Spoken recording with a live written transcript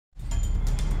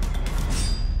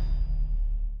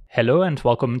Hello and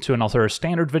welcome to another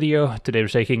standard video. Today we're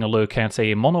taking a look at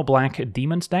a mono-black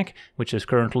demons deck, which is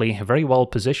currently very well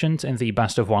positioned in the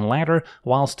best of one ladder,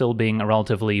 while still being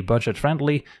relatively budget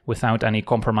friendly, without any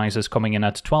compromises coming in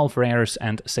at 12 rares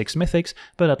and 6 mythics,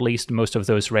 but at least most of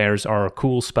those rares are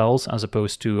cool spells as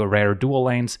opposed to rare dual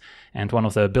lanes. And one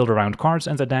of the build-around cards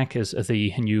in the deck is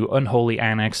the new Unholy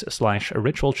Annex /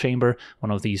 Ritual Chamber.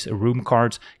 One of these room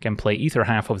cards can play either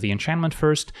half of the enchantment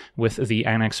first. With the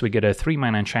Annex we get a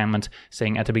 3-mana enchantment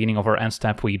saying at the beginning of our end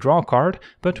step we draw a card,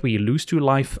 but we lose 2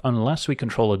 life unless we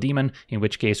control a demon, in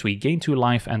which case we gain 2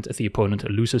 life and the opponent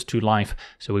loses 2 life.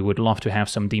 So we would love to have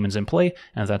some demons in play,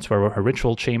 and that's where a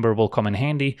Ritual Chamber will come in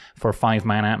handy for 5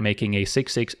 mana, making a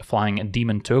 6/6 flying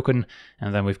demon token.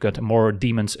 And then we've got more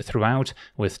demons throughout,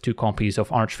 with 2 copies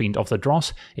of Archfiend of the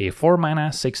Dross, a 4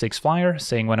 mana 6/6 flyer,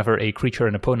 saying whenever a creature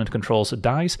an opponent controls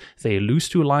dies, they lose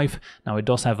 2 life. Now it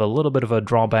does have a little bit of a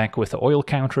drawback with the oil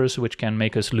counters, which can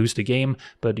make us lose the game,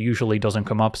 but usually doesn't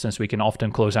come up since we can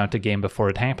often close out the game before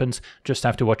it happens. Just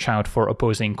have to watch out for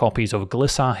opposing copies of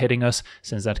Glissa hitting us,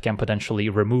 since that can potentially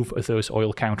remove those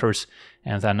oil counters.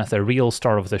 And then the real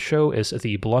star of the show is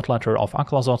the Bloodletter of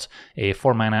Aclazotz, a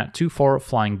 4 mana 2/4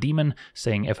 flying demon,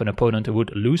 saying if an opponent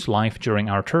would lose life during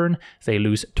our turn, they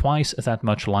lose twice that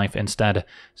much life instead.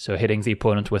 So hitting the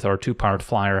opponent with our 2-powered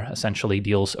flyer essentially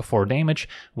deals 4 damage.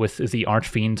 With the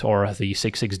Archfiend or the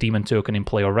 6/6 demon token in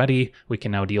play already, we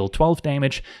can now deal 12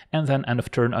 damage, and then end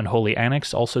of turn Unholy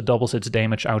Annex also doubles its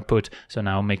damage output, so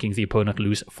now making the opponent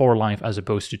lose 4 life as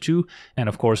opposed to 2. And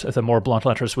of course, the more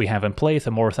Bloodletters we have in play,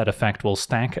 the more that effect will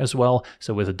stack as well.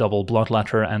 So with a double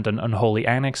Bloodletter and an Unholy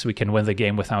Annex, we can win the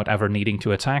game without ever needing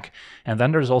to attack. And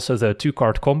then there's also the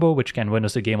 2-card combo, which can win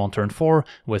us the game on turn 4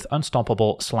 with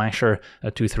Unstoppable Slasher,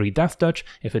 a 2/3 death touch.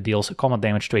 If it deals combat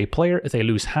damage to a player, they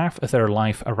lose half their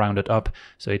life rounded up.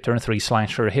 So a turn 3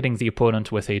 Slasher hitting the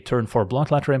opponent with a turn 4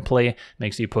 Bloodletter in play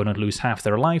makes the opponent lose half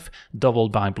their life.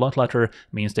 Doubled by Bloodletter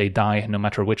means they die no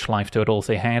matter which life total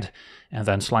they had. And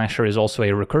then Slasher is also a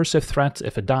recursive threat.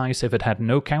 If it dies, if it had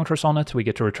no counters on it, we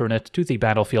get to return it to the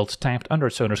battlefield tapped under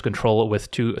its owner's control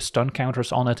with 2 stun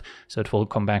counters on it, so it will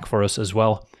come back for us as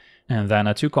well. And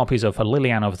then 2 copies of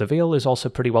Liliana of the Veil is also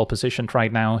pretty well positioned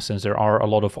right now, since there are a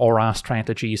lot of aura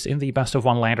strategies in the best of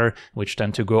one ladder, which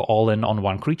tend to go all in on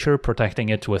one creature, protecting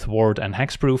it with ward and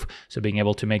hexproof, so being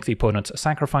able to make the opponent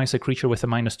sacrifice a creature with a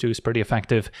 -2 is pretty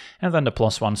effective. And then the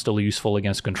 +1 still useful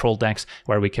against control decks,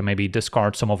 where we can maybe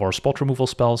discard some of our spot removal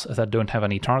spells that don't have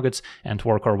any targets, and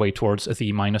work our way towards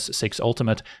the -6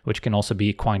 ultimate, which can also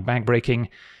be quite backbreaking.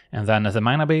 And then the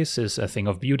mana base is a thing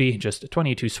of beauty, just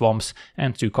 22 swamps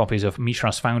and 2 copies of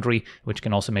Mishra's Foundry, which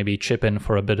can also maybe chip in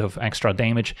for a bit of extra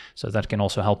damage, so that can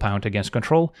also help out against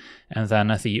control. And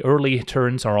then the early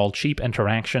turns are all cheap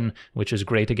interaction, which is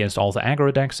great against all the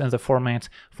aggro decks in the format.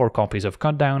 4 copies of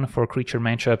Cutdown for creature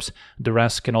matchups. The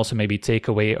rest can also maybe take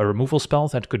away a removal spell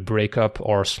that could break up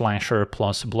our Slasher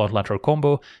plus Bloodletter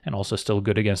combo, and also still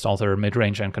good against other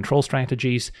mid-range and control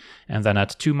strategies. And then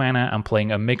at 2 mana, I'm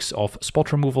playing a mix of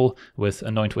spot removal with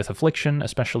Anoint with Affliction,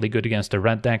 especially good against the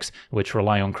red decks, which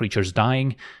rely on creatures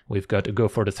dying. We've got Go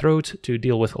for the Throat to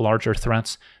deal with larger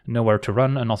threats, Nowhere to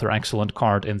Run, another excellent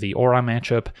card in the Aura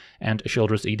matchup, and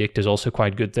Sheoldred's Edict is also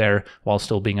quite good there, while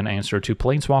still being an answer to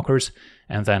Planeswalkers.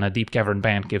 And then a Deep Cavern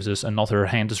Band gives us another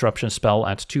hand disruption spell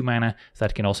at 2 mana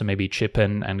that can also maybe chip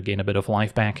in and gain a bit of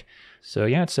life back. So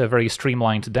yeah, it's a very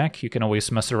streamlined deck. You can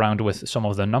always mess around with some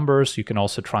of the numbers. You can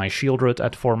also try Sheoldred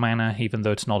at 4 mana, even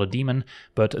though it's not a demon,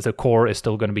 but the core is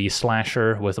still going to be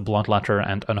Slasher with Bloodletter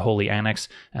and Unholy Annex,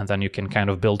 and then you can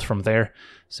kind of build from there.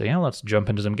 So yeah, let's jump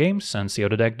into some games and see how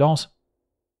the deck does.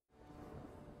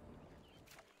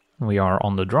 We are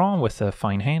on the draw with a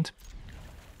fine hand.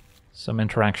 Some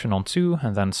interaction on 2,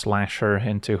 and then Slasher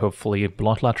into hopefully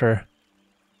Bloodletter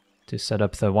to set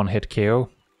up the 1-hit KO.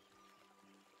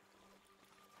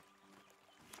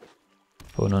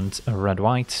 Opponent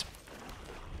red-white.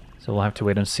 So we'll have to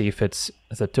wait and see if it's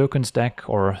the tokens deck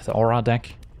or the aura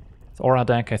deck. The aura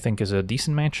deck I think is a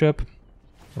decent matchup.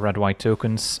 Red-white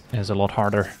tokens is a lot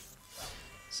harder,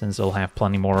 since they'll have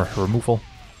plenty more removal.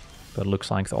 But it looks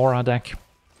like the aura deck.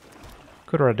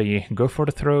 Could already go for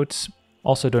the throats.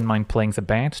 Also don't mind playing the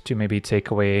bat to maybe take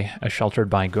away a Sheltered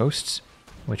by Ghosts,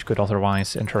 which could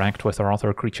otherwise interact with our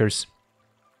other creatures.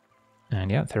 And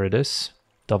yeah, there it is.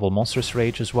 Double Monstrous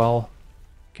Rage as well.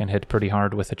 Can hit pretty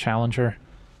hard with a Challenger.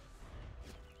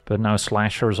 But now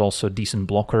Slasher is also a decent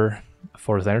blocker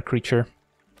for their creature,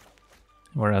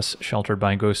 whereas Sheltered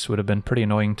by Ghosts would have been pretty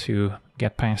annoying to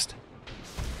get past.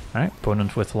 Alright,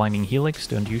 opponent with Lightning Helix,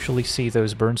 don't usually see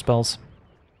those burn spells.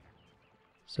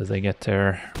 So they get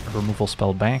their removal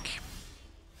spell back.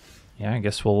 Yeah, I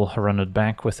guess we'll run it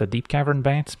back with a Deep Cavern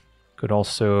Bat. Could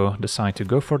also decide to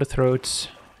go for the throats,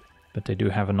 but they do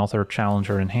have another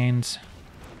challenger in hand.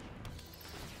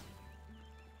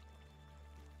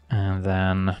 And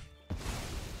then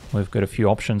we've got a few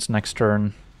options next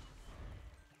turn.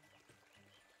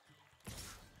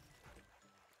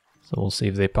 So we'll see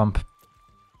if they pump.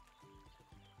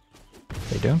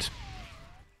 They don't.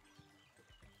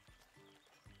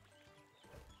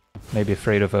 Maybe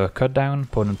afraid of a cut down,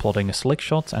 opponent plotting a slick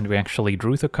shot, and we actually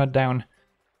drew the cut down.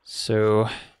 So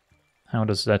how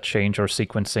does that change our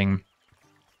sequencing?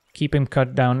 Keep him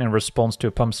cut down in response to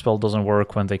a pump spell doesn't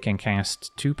work when they can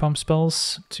cast 2 pump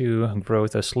spells to grow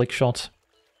the slick shot.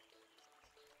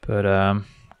 But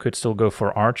could still go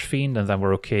for Archfiend, and then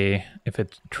we're okay if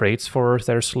it trades for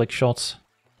their slick shots.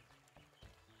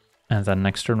 And then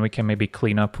next turn we can maybe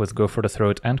clean up with go for the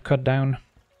throat and cut down.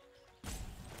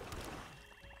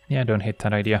 Yeah, don't hate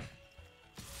that idea.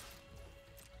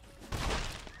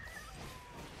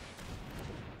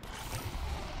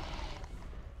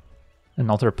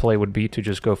 Another play would be to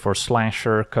just go for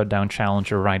Slasher, cut down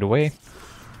Challenger right away,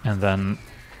 and then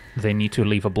they need to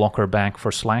leave a blocker back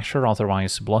for Slasher,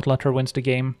 otherwise Bloodletter wins the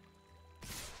game.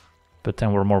 But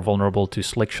then we're more vulnerable to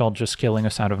Slickshot just killing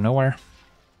us out of nowhere.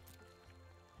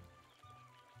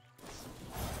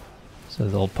 So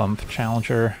they'll pump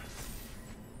Challenger,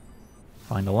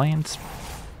 find a land,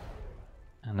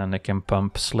 and then they can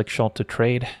pump Slickshot to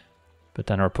trade, but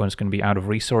then our opponent's going to be out of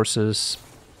resources,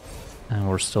 and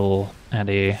we're still at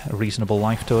a reasonable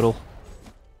life total.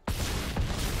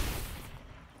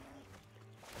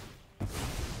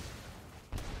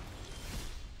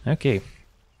 Okay,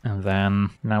 and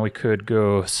then now we could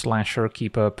go Slasher,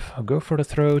 keep up, go for the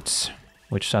throats,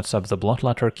 which sets up the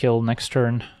Bloodletter kill next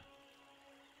turn.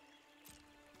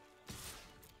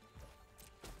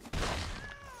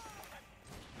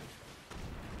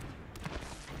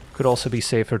 Could also be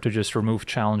safer to just remove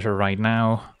Challenger right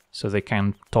now, so they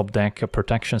can top deck a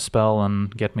protection spell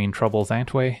and get me in trouble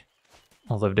that way.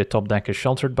 Although if they top deck is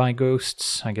Sheltered by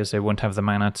Ghosts, I guess they wouldn't have the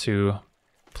mana to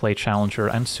play Challenger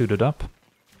and suit it up.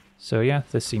 So yeah,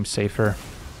 this seems safer.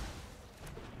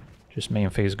 Just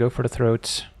main phase go for the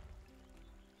throats.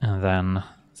 And then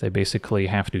they basically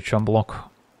have to chum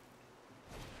block.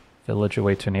 Village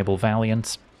away to enable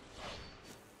Valiant.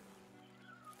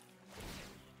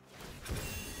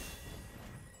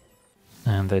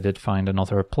 And they did find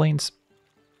another plains.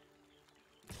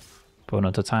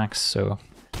 Opponent attacks, so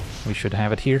we should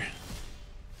have it here.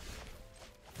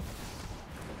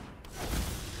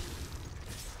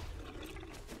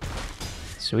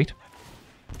 Sweet.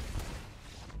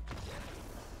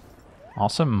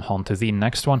 Awesome, on to the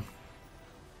next one.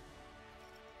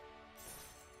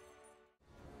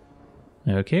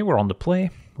 Okay, we're on the play.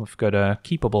 We've got a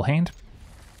keepable hand.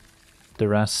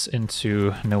 Duress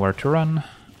into Nowhere to Run,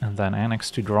 and then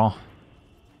Annex to draw.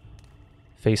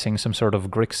 Facing some sort of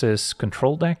Grixis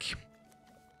control deck.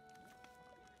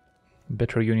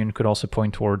 Bitter Union could also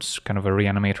point towards kind of a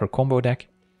Reanimator combo deck.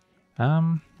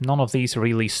 None of these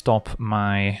really stop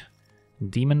my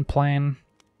demon plan.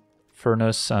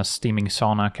 Furnace, Steaming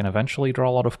Sauna can eventually draw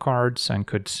a lot of cards and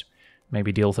could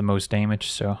maybe deal the most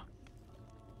damage, so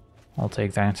I'll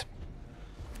take that.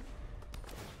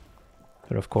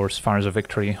 But of course, Fires of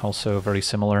Victory also very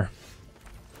similar.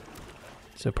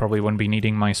 So probably wouldn't be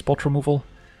needing my spot removal,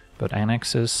 but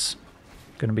Annex is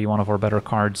going to be one of our better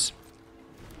cards.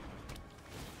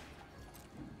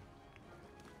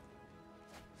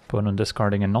 Opponent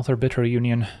discarding another Bitter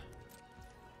Union.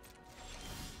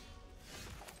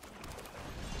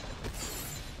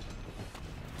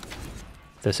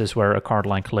 This is where a card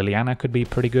like Liliana could be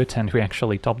pretty good, and we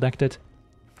actually top-decked it.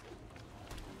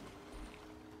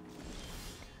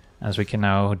 As we can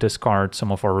now discard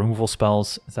some of our removal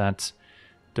spells that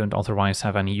don't otherwise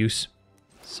have any use.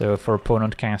 So if our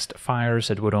opponent cast Fires,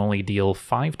 it would only deal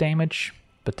 5 damage,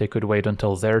 but they could wait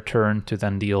until their turn to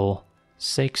then deal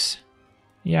 6.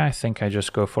 Yeah, I think I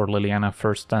just go for Liliana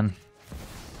first then.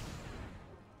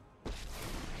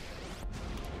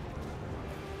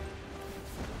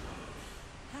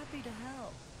 Happy to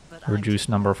help, but Reduce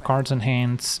number of cards in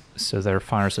hand, so their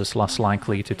Fires is less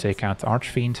likely to take out the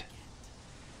Archfiend.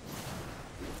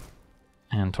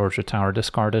 And Torture Tower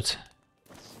discarded.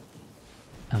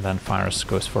 And then Fires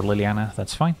goes for Liliana,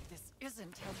 that's fine. this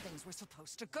isn't how things were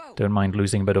supposed to go. Don't mind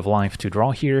losing a bit of life to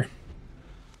draw here.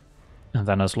 And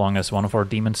then as long as one of our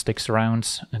demons sticks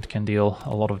around, it can deal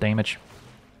a lot of damage.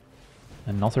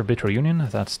 Another Bitter Union,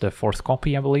 that's the 4th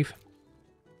copy, I believe.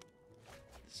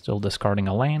 Still discarding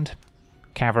a land.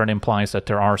 Cavern implies that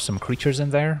there are some creatures in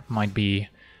there. Might be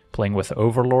playing with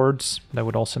Overlords, that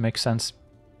would also make sense.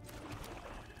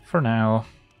 for now.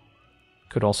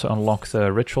 Could also unlock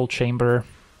the Ritual Chamber.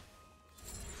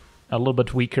 A little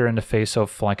bit weaker in the face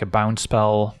of like a bound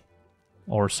spell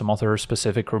or some other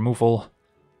specific removal,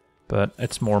 but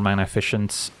it's more mana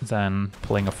efficient than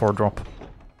playing a 4-drop.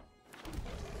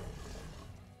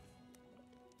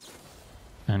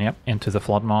 And yep, into the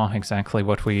Floodmaw, exactly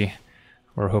what we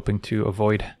were hoping to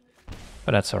avoid.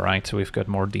 But that's alright, we've got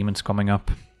more demons coming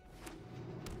up.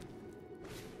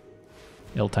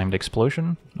 Ill-timed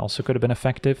Explosion also could have been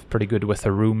effective. Pretty good with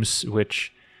the rooms,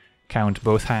 which count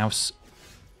both halves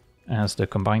as the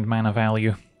combined mana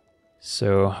value.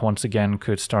 So once again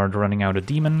could start running out a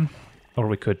demon, or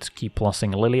we could keep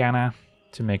plussing Liliana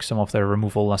to make some of their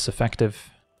removal less effective.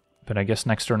 But I guess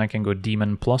next turn I can go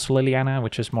demon plus Liliana,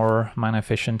 which is more mana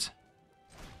efficient.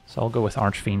 So I'll go with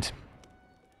Archfiend.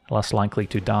 Less likely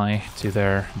to die to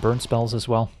their burn spells as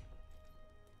well.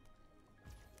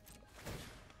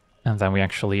 And then we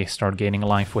actually start gaining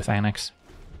life with Annex.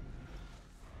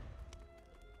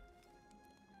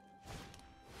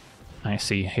 I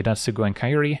see, Hidatsugu and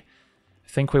Kairi. I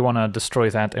think we want to destroy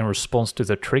that in response to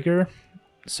the trigger,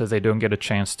 so they don't get a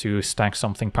chance to stack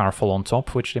something powerful on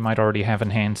top, which they might already have in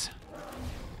hand.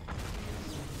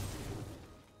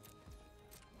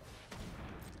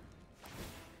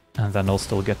 And then they'll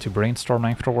still get to brainstorm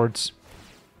afterwards.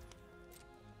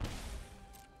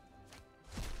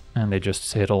 And they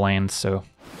just hit a land, so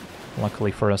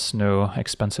luckily for us, no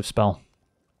expensive spell.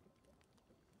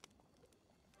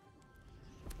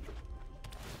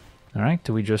 Alright,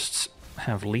 do we just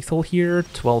have lethal here?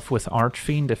 12 with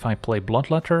Archfiend if I play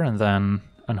Bloodletter, and then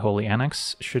Unholy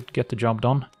Annex should get the job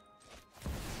done.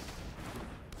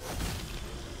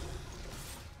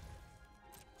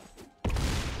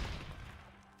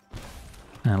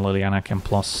 And Liliana can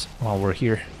plus while we're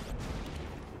here,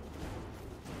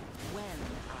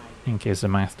 in case the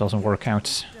math doesn't work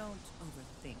out.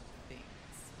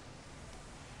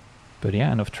 But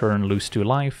yeah, end of turn, lose 2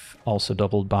 life, also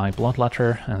doubled by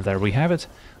Bloodletter, and there we have it.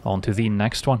 On to the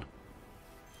next one.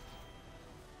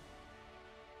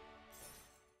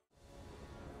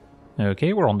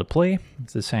 Okay, we're on the play.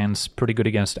 This hand's pretty good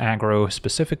against aggro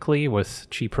specifically, with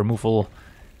cheap removal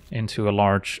into a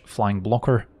large flying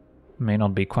blocker. May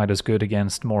not be quite as good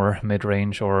against more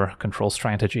mid-range or control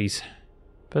strategies.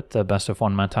 But the best of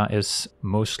 1 meta is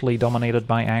mostly dominated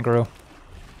by aggro,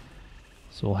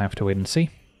 so we'll have to wait and see.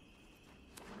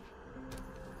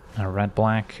 A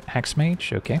red-black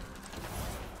Hexmage, okay.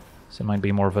 So it might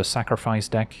be more of a sacrifice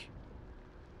deck.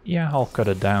 Yeah, I'll cut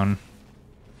it down.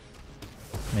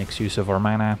 Makes use of our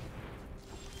mana.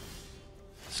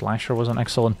 Slasher was an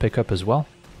excellent pickup as well.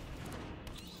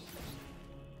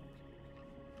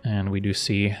 And we do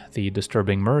see the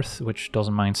Disturbing Mirth, which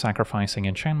doesn't mind sacrificing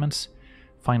enchantments.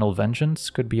 Final Vengeance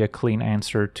could be a clean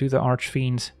answer to the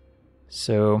Archfiend.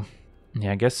 So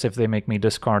yeah, I guess if they make me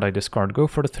discard, I discard Go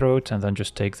for the Throat, and then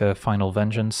just take the Final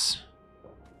Vengeance.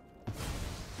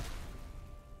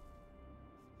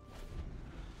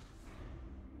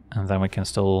 And then we can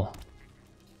still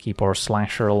keep our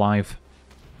Slasher alive.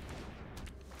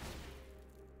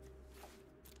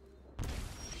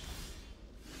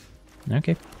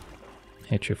 Okay.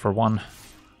 Hit you for 1.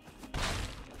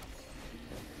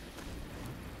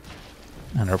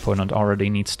 And our opponent already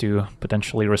needs to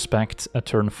potentially respect a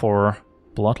turn 4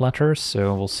 Bloodletter,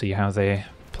 so we'll see how they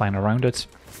plan around it.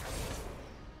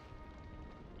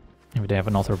 If they have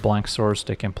another black source,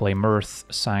 they can play Mirth,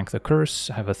 sack the Curse,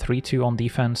 have a 3-2 on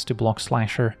defense to block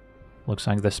Slasher. Looks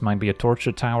like this might be a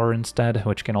Torture Tower instead,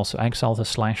 which can also exile the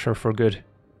Slasher for good.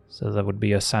 So that would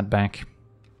be a setback.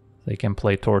 They can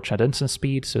play Torch at instant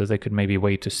speed, so they could maybe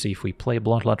wait to see if we play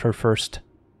Bloodletter first.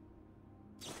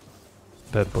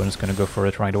 But opponent's gonna go for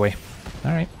it right away.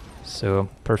 Alright, so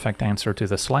perfect answer to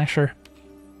the Slasher.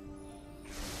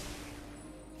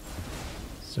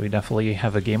 So we definitely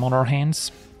have a game on our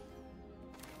hands.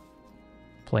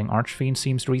 Playing Archfiend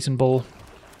seems reasonable,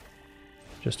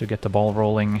 just to get the ball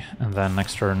rolling, and then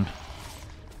next turn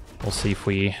we'll see if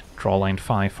we draw line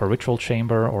 5 for Ritual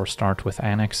Chamber or start with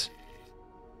Annex.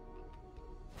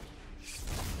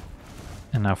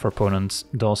 And now for opponents,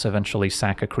 does eventually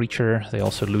sack a creature, they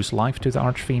also lose life to the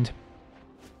Archfiend.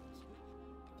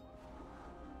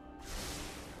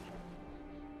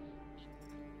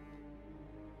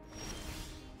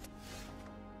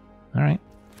 Alright,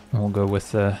 we'll go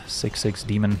with the 6/6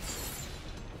 Demon.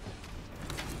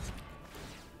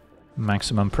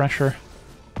 Maximum pressure.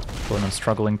 Opponents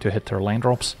struggling to hit their land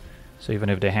drops, so even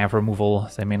if they have removal,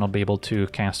 they may not be able to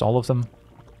cast all of them.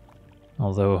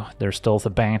 Although there's still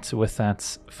the bat with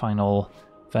that final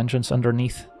Vengeance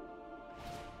underneath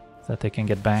that they can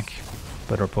get back,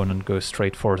 but our opponent goes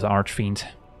straight for the Archfiend.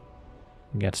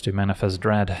 Gets to Manifest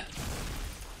Dread.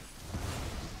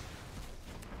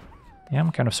 Yeah,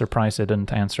 I'm kind of surprised they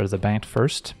didn't answer the bat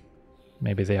first.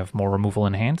 Maybe they have more removal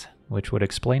in hand, which would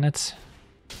explain it.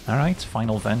 Alright,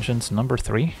 Final Vengeance number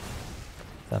 3.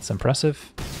 That's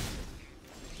impressive.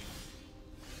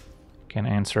 Can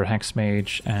answer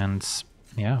Hexmage and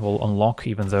yeah, we'll unlock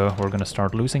even though we're gonna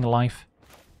start losing life.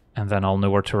 And then I'll know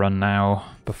where to run now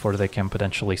before they can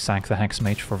potentially sack the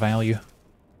Hexmage for value.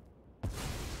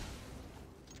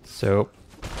 So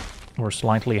we're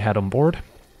slightly ahead on board.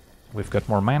 We've got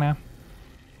more mana,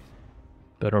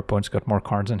 but our opponent's got more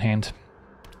cards in hand.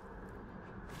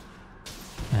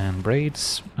 And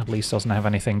Braids at least doesn't have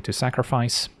anything to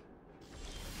sacrifice.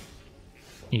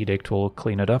 Edict will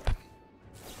clean it up.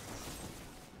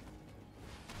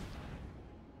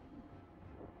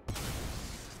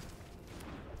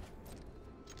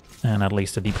 And at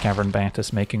least the Deep Cavern Bat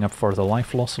is making up for the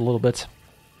life loss a little bit.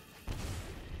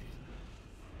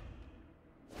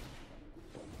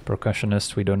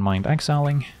 Percussionist we don't mind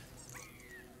exiling.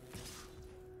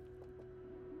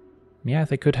 Yeah,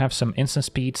 they could have some instant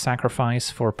speed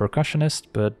sacrifice for Percussionist,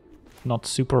 but not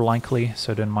super likely,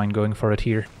 so don't mind going for it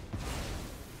here.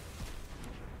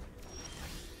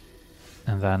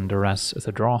 And then the rest is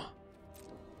a draw.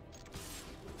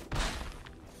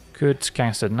 Could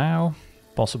cast it now.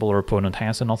 Possible our opponent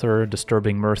has another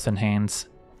Disturbing Mirth in hand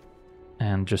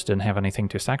and just didn't have anything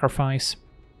to sacrifice.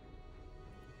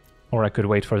 Or I could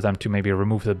wait for them to maybe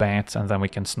remove the bat and then we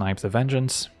can snipe the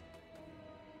Vengeance.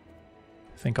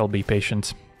 I think I'll be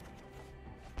patient.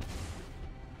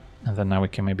 And then now we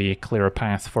can maybe clear a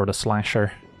path for the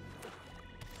Slasher.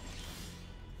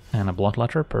 And a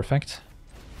Bloodletter, perfect.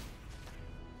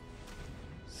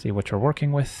 See what you're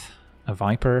working with. A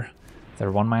Viper.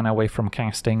 They're 1 mana away from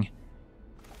casting.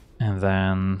 And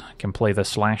then I can play the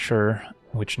Slasher,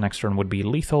 which next turn would be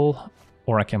lethal.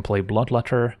 Or I can play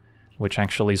Bloodletter, which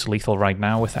actually is lethal right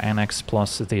now with the Annex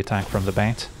plus the attack from the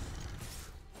bat.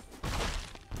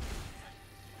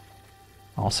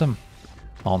 Awesome.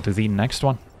 On to the next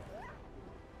one.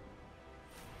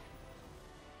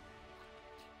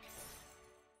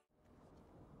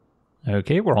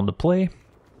 Okay, we're on the play.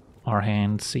 Our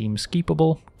hand seems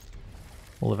keepable.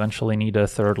 We'll eventually need a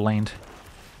third land.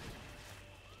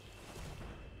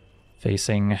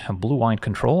 Facing blue-white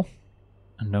control.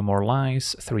 No more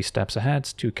lies, 3 steps ahead,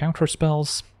 2 counter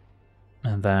spells.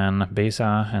 And then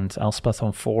Beza and Elspeth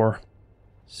on 4.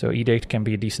 So Edict can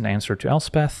be a decent answer to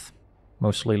Elspeth.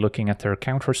 Mostly looking at their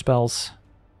counter spells.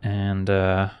 And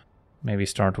maybe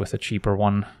start with a cheaper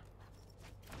one.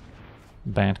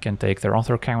 Bat can take their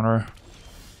other counter.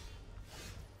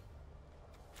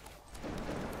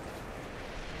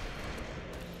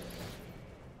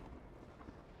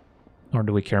 Or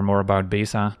do we care more about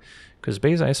Beza? Because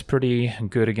Beza is pretty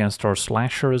good against our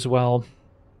Slasher as well,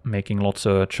 making lots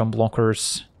of chump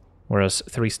blockers, whereas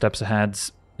 3 steps ahead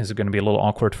is going to be a little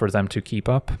awkward for them to keep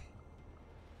up.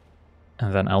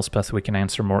 And then Elspeth we can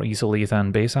answer more easily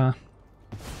than Beza.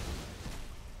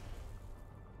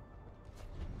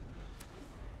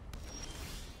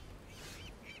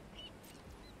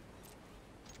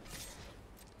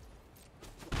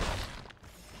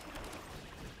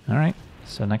 Alright.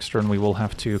 So next turn we will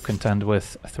have to contend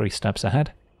with 3 steps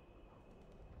ahead.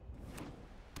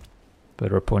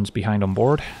 But our opponent's behind on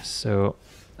board, so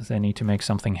they need to make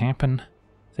something happen.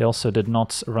 They also did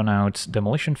not run out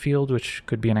Demolition Field, which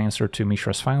could be an answer to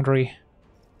Mishra's Foundry.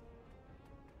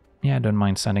 Yeah, I don't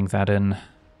mind sending that in,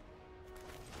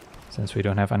 since we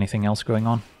don't have anything else going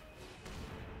on.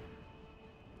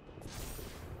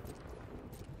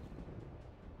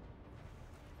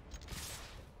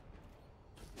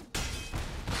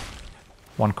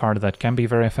 One card that can be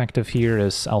very effective here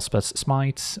is Elspeth's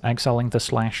Smite, exiling the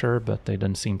Slasher, but they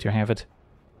didn't seem to have it.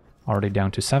 Already down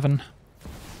to 7.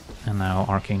 And now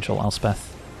Archangel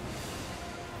Elspeth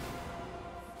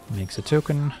makes a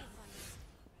token.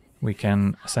 We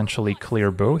can essentially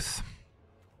clear both.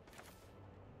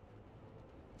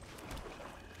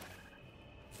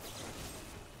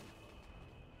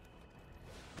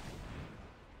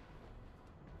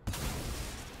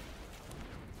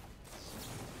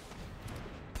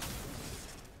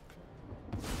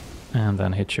 And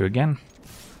then hit you again.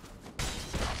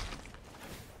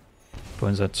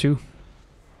 Opponent's at 2.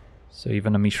 So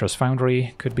even a Mishra's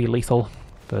Foundry could be lethal,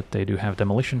 but they do have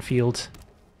Demolition Field.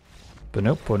 But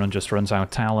nope, opponent just runs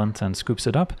out talent and scoops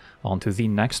it up. On to the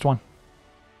next one.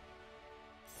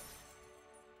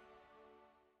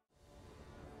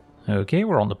 Okay,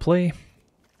 we're on the play.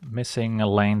 Missing a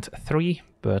land 3,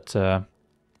 but yeah,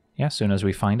 as soon as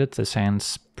we find it, this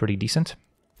hand's pretty decent.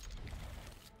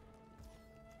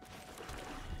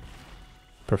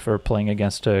 prefer playing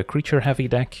against a creature-heavy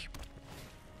deck.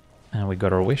 And we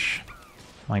got our wish.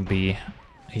 Might be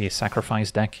a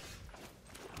sacrifice deck.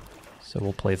 So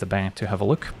we'll play the bat to have a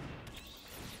look.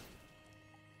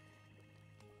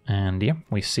 And yeah,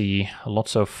 we see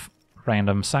lots of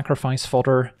random sacrifice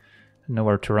fodder,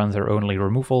 nowhere to run their only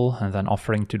removal, and then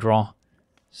offering to draw.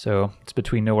 So it's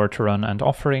between nowhere to run and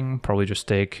offering, probably just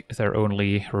take their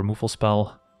only removal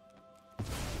spell,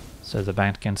 so the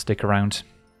bat can stick around.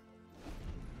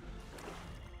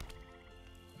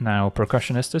 Now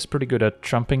Percussionist is pretty good at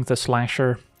trumping the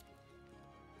Slasher,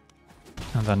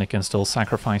 and then it can still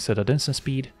sacrifice it at instant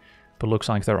speed, but looks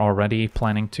like they're already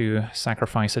planning to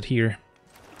sacrifice it here.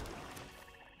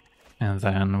 And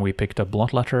then we picked up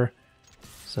Bloodletter,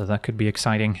 so that could be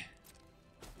exciting.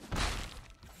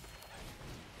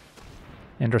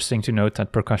 Interesting to note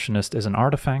that Percussionist is an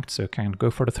artifact, so can't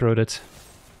go for the Throated.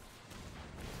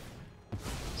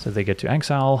 So they get to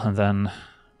exile and then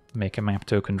make a map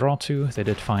token draw 2. They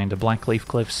did find the Blackleaf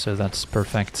Cliffs, so that's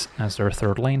perfect as their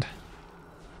third land.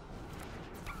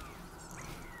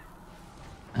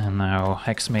 And now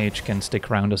Hexmage can stick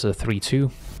around as a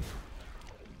 3-2.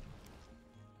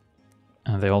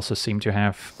 And they also seem to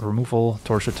have removal,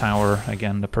 Torture Tower,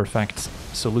 again the perfect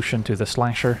solution to the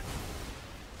Slasher.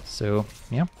 So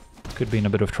yeah, could be in a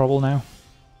bit of trouble now.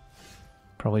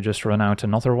 Probably just run out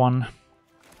another one.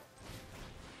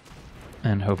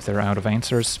 And hope they're out of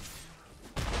answers.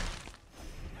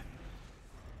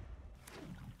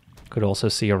 Could also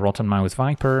see a Rottenmouth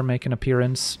Viper make an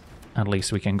appearance. At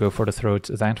least we can go for the throat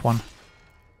that one.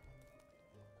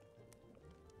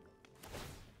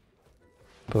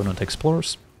 Opponent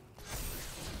explores.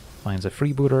 Finds a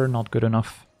freebooter, not good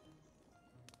enough.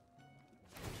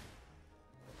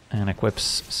 And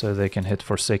equips so they can hit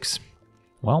for 6.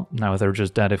 Well, now they're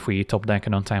just dead if we top deck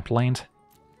an untapped land,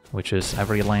 which is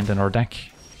every land in our deck.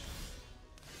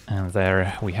 And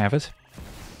there we have it.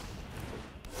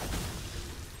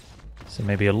 So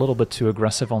maybe a little bit too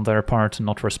aggressive on their part,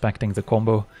 not respecting the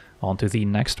combo. On to the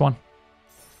next one.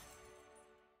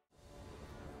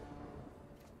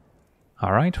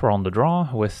 Alright, we're on the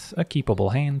draw with a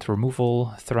keepable hand,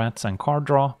 removal, threats and card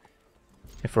draw.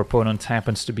 If our opponent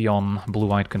happens to be on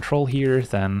blue-white control here,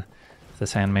 then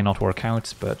this hand may not work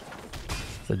out, but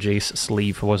the Jace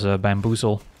sleeve was a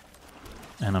bamboozle.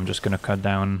 And I'm just gonna cut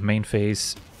down main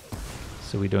phase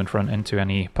so we don't run into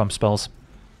any pump spells.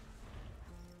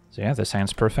 So yeah, this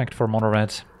hand's perfect for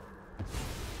mono-red.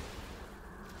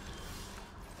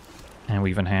 And we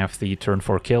even have the turn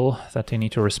 4 kill that they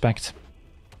need to respect.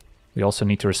 We also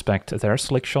need to respect their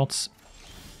slick shots.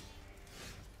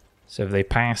 So if they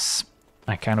pass,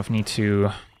 I kind of need to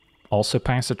also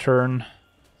pass a turn.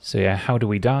 So yeah, how do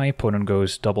we die? Opponent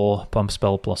goes double pump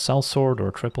spell plus sellsword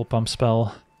or triple pump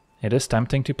spell. It is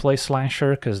tempting to play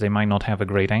Slasher, because they might not have a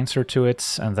great answer to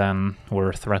it, and then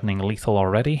we're threatening lethal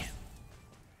already.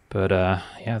 But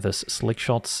yeah, this slick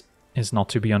shots is not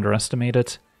to be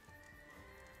underestimated.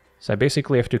 So I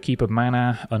basically have to keep up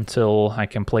mana until I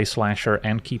can play Slasher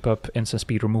and keep up instant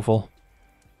speed removal.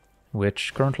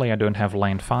 Which currently I don't have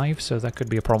land 5, so that could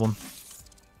be a problem.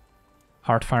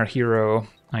 Heartfire Hero,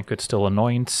 I could still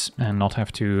anoint and not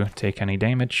have to take any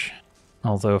damage.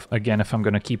 Although, again, if I'm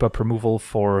going to keep up removal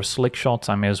for slick shots,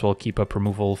 I may as well keep up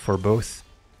removal for both.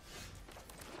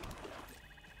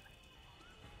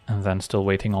 And then still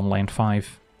waiting on land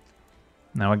 5.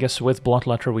 Now I guess with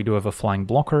Bloodletter we do have a flying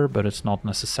blocker, but it's not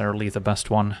necessarily the best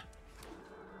one.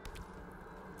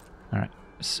 Alright,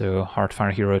 so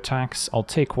Heartfire Hero attacks. I'll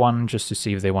take one just to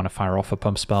see if they want to fire off a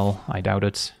pump spell. I doubt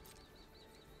it.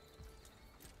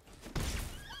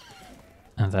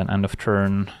 And then end of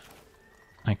turn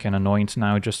I can anoint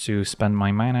now just to spend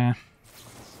my mana.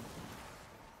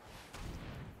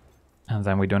 And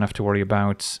then we don't have to worry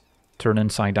about turn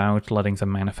inside out, letting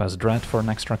them manifest Dread for an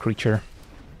extra creature.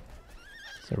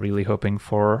 So really hoping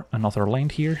for another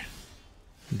land here.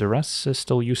 Duress is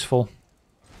still useful.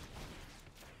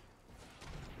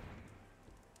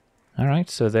 Alright,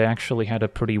 so they actually had a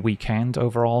pretty weak hand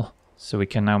overall. So we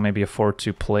can now maybe afford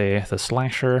to play the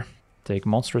Slasher, take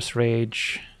Monstrous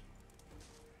Rage.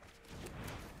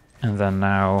 And then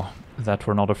now that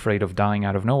we're not afraid of dying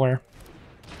out of nowhere,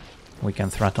 we can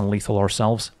threaten lethal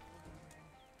ourselves.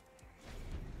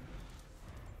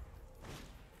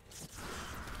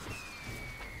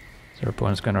 Their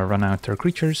opponent's gonna run out their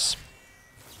creatures.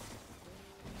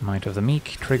 Might of the Meek,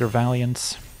 trigger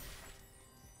Valiant.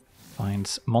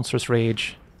 Finds Monstrous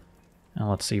Rage. And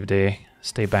let's see if they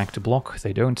stay back to block.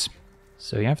 They don't.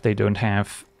 So yeah, if they don't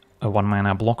have a 1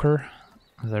 mana blocker,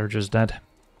 they're just dead.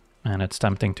 And it's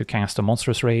tempting to cast a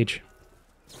Monstrous Rage.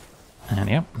 And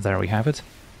yeah, there we have it.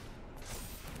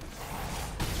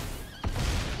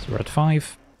 So we're at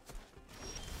 5.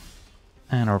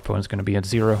 And our opponent's going to be at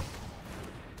 0.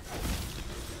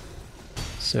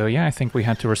 So yeah, I think we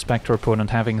had to respect our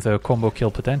opponent having the combo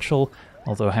kill potential,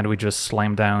 although had we just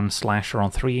slammed down Slasher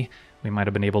on 3, we might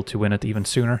have been able to win it even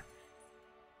sooner.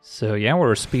 So yeah,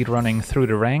 we're speedrunning through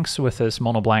the ranks with this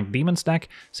mono-black Demons deck.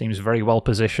 Seems very well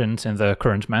positioned in the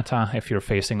current meta if you're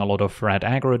facing a lot of red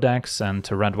aggro decks and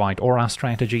red-white aura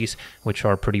strategies, which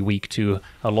are pretty weak to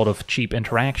a lot of cheap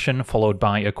interaction followed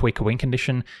by a quick win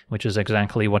condition, which is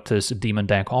exactly what this Demon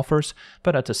deck offers.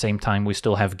 But at the same time, we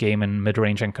still have game in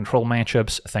mid-range and control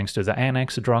matchups, thanks to the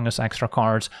Annex drawing us extra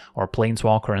cards, or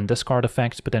Planeswalker and discard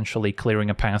effects potentially clearing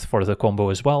a path for the combo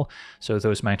as well. So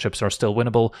those matchups are still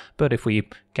winnable, but if we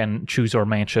can choose our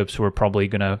matchups, we're probably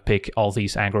gonna pick all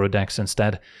these aggro decks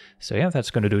instead. So yeah,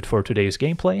 that's gonna do it for today's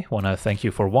gameplay. Wanna thank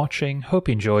you for watching, hope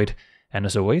you enjoyed, and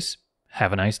as always,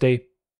 have a nice day.